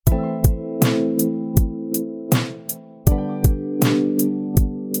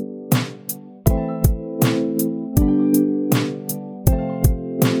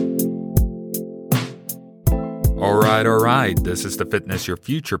All right. This is the Fitness Your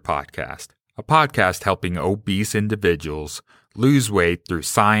Future podcast, a podcast helping obese individuals lose weight through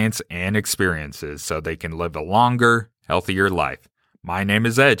science and experiences so they can live a longer, healthier life. My name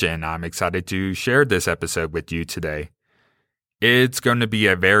is Edge, and I'm excited to share this episode with you today. It's going to be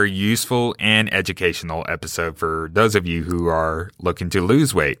a very useful and educational episode for those of you who are looking to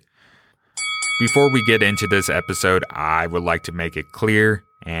lose weight. Before we get into this episode, I would like to make it clear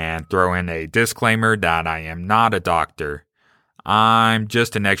and throw in a disclaimer that I am not a doctor. I'm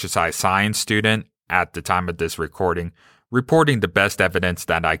just an exercise science student at the time of this recording, reporting the best evidence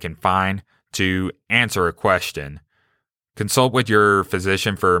that I can find to answer a question. Consult with your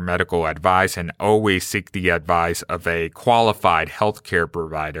physician for medical advice and always seek the advice of a qualified healthcare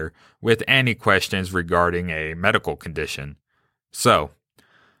provider with any questions regarding a medical condition. So,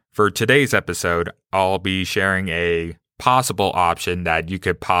 for today's episode, I'll be sharing a possible option that you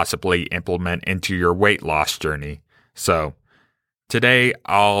could possibly implement into your weight loss journey. So, today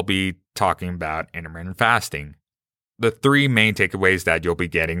I'll be talking about intermittent fasting. The three main takeaways that you'll be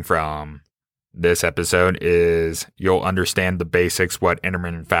getting from this episode is you'll understand the basics what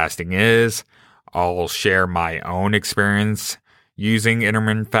intermittent fasting is. I'll share my own experience using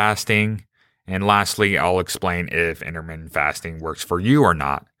intermittent fasting. And lastly, I'll explain if intermittent fasting works for you or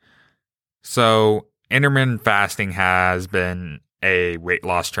not. So, intermittent fasting has been a weight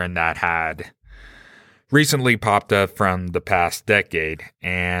loss trend that had recently popped up from the past decade,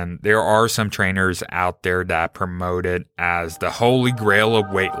 and there are some trainers out there that promote it as the holy grail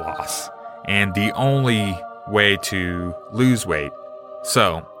of weight loss and the only way to lose weight.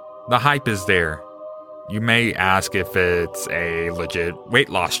 So, the hype is there. You may ask if it's a legit weight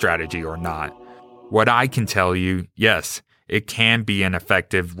loss strategy or not. What I can tell you, yes, it can be an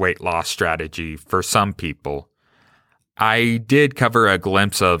effective weight loss strategy for some people. I did cover a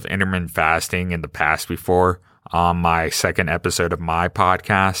glimpse of intermittent fasting in the past before on my second episode of my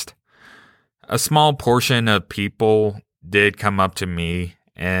podcast. A small portion of people did come up to me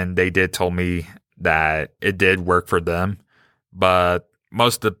and they did tell me that it did work for them. But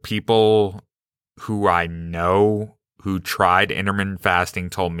most of the people who I know who tried intermittent fasting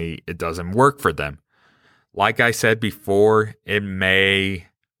told me it doesn't work for them. Like I said before, it may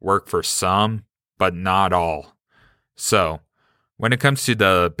work for some, but not all. So, when it comes to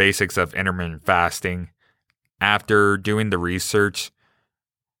the basics of intermittent fasting, after doing the research,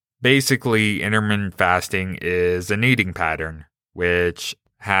 basically intermittent fasting is an eating pattern, which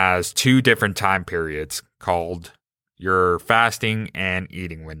has two different time periods called your fasting and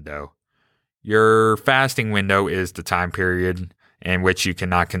eating window. Your fasting window is the time period in which you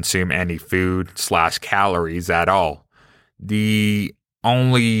cannot consume any food/calories at all. The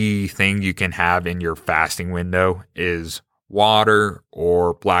only thing you can have in your fasting window is water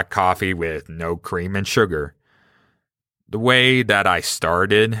or black coffee with no cream and sugar. The way that I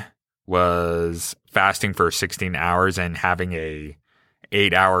started was fasting for 16 hours and having a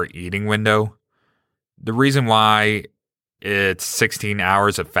 8-hour eating window. The reason why it's 16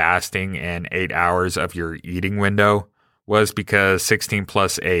 hours of fasting and 8 hours of your eating window was because 16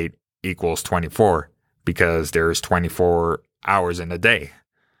 plus 8 equals 24, because there's 24 hours in a day.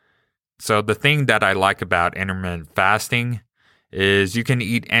 So the thing that I like about intermittent fasting is you can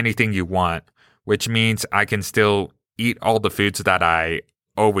eat anything you want, which means I can still eat all the foods that I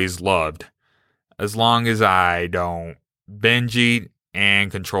always loved, as long as I don't binge eat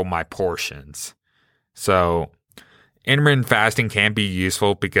and control my portions. So intermittent fasting can be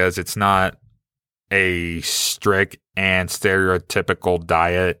useful because it's not a strict and stereotypical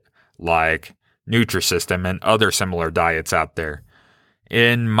diet like Nutrisystem and other similar diets out there.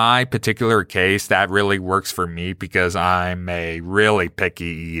 In my particular case, that really works for me because I'm a really picky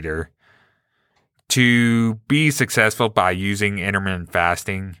eater. To be successful by using intermittent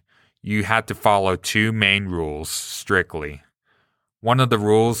fasting, you have to follow two main rules strictly. One of the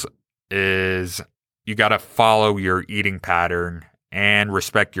rules is you got to follow your eating pattern and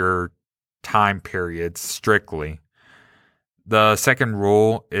respect your time periods strictly. The second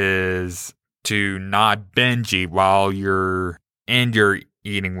rule is to not binge eat while you're in your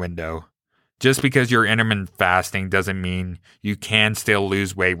eating window. Just because you're intermittent fasting doesn't mean you can still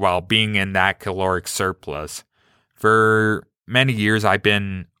lose weight while being in that caloric surplus. For many years, I've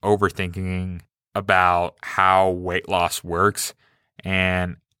been overthinking about how weight loss works,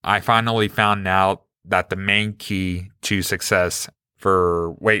 and I finally found out that the main key to success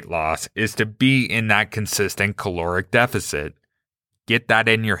for weight loss is to be in that consistent caloric deficit. Get that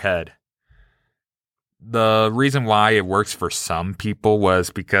in your head. The reason why it works for some people was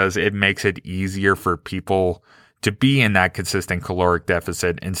because it makes it easier for people to be in that consistent caloric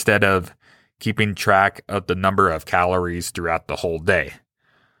deficit instead of keeping track of the number of calories throughout the whole day.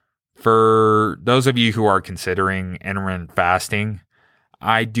 For those of you who are considering intermittent fasting,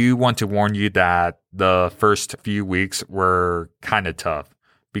 I do want to warn you that the first few weeks were kind of tough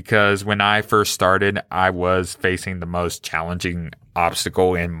because when I first started, I was facing the most challenging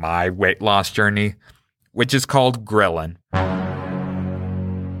obstacle in my weight loss journey, which is called ghrelin.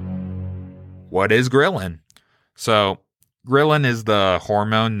 What is ghrelin? So, ghrelin is the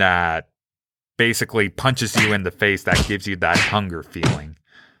hormone that basically punches you in the face that gives you that hunger feeling.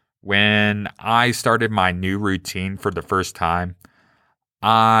 When I started my new routine for the first time,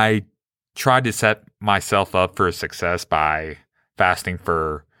 I tried to set myself up for success by fasting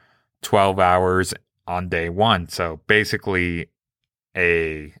for 12 hours on day one. So basically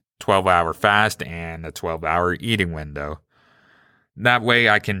a 12-hour fast and a 12-hour eating window. That way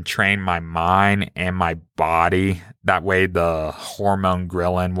I can train my mind and my body. That way the hormone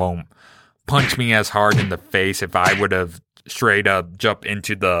ghrelin won't punch me as hard in the face if I would have straight up jumped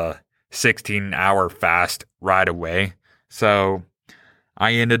into the 16-hour fast right away. So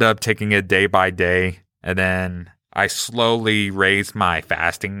I ended up taking it day by day, and then I slowly raised my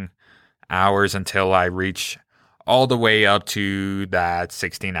fasting hours until I reached all the way up to that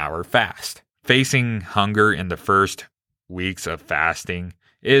 16-hour fast. Facing hunger in the first weeks of fasting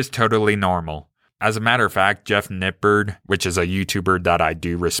is totally normal. As a matter of fact, Jeff Nippard, which is a YouTuber that I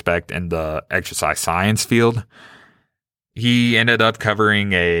do respect in the exercise science field, he ended up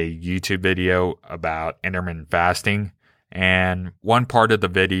covering a YouTube video about intermittent fasting. And one part of the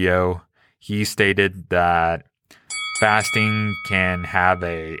video, he stated that fasting can have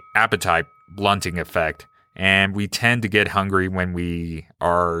a appetite blunting effect, and we tend to get hungry when we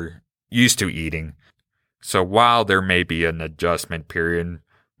are used to eating. So while there may be an adjustment period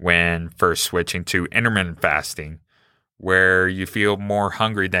when first switching to intermittent fasting, where you feel more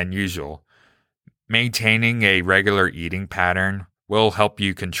hungry than usual, maintaining a regular eating pattern will help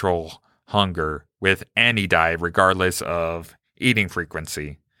you control hunger with any diet, regardless of eating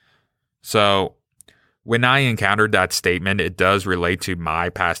frequency. So, when I encountered that statement, it does relate to my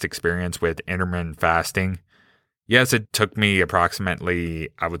past experience with intermittent fasting. Yes, it took me approximately,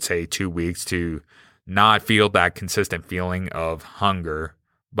 I would say, 2 weeks to not feel that consistent feeling of hunger.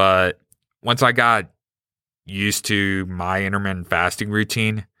 But once I got used to my intermittent fasting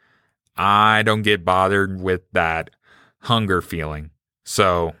routine, I don't get bothered with that hunger feeling.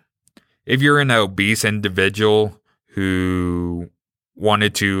 So, if you're an obese individual who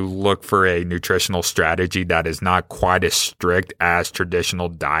wanted to look for a nutritional strategy that is not quite as strict as traditional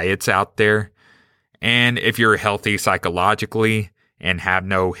diets out there, and if you're healthy psychologically and have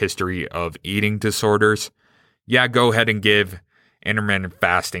no history of eating disorders, yeah, go ahead and give intermittent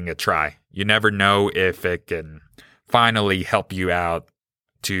fasting a try. You never know if it can finally help you out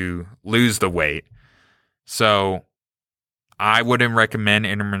to lose the weight. So, I wouldn't recommend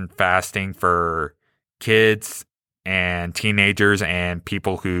intermittent fasting for kids and teenagers and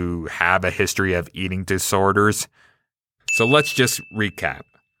people who have a history of eating disorders. So let's just recap.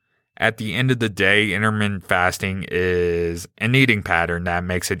 At the end of the day, intermittent fasting is an eating pattern that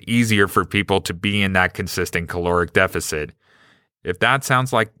makes it easier for people to be in that consistent caloric deficit. If that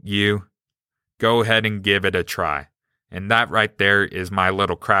sounds like you, go ahead and give it a try. And that right there is my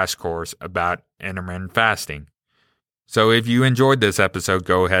little crash course about intermittent fasting. So if you enjoyed this episode,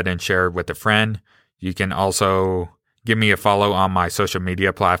 go ahead and share it with a friend. You can also give me a follow on my social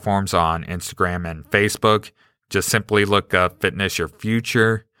media platforms on Instagram and Facebook. Just simply look up Fitness Your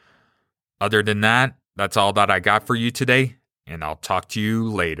Future. Other than that, that's all that I got for you today, and I'll talk to you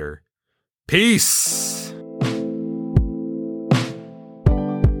later. Peace!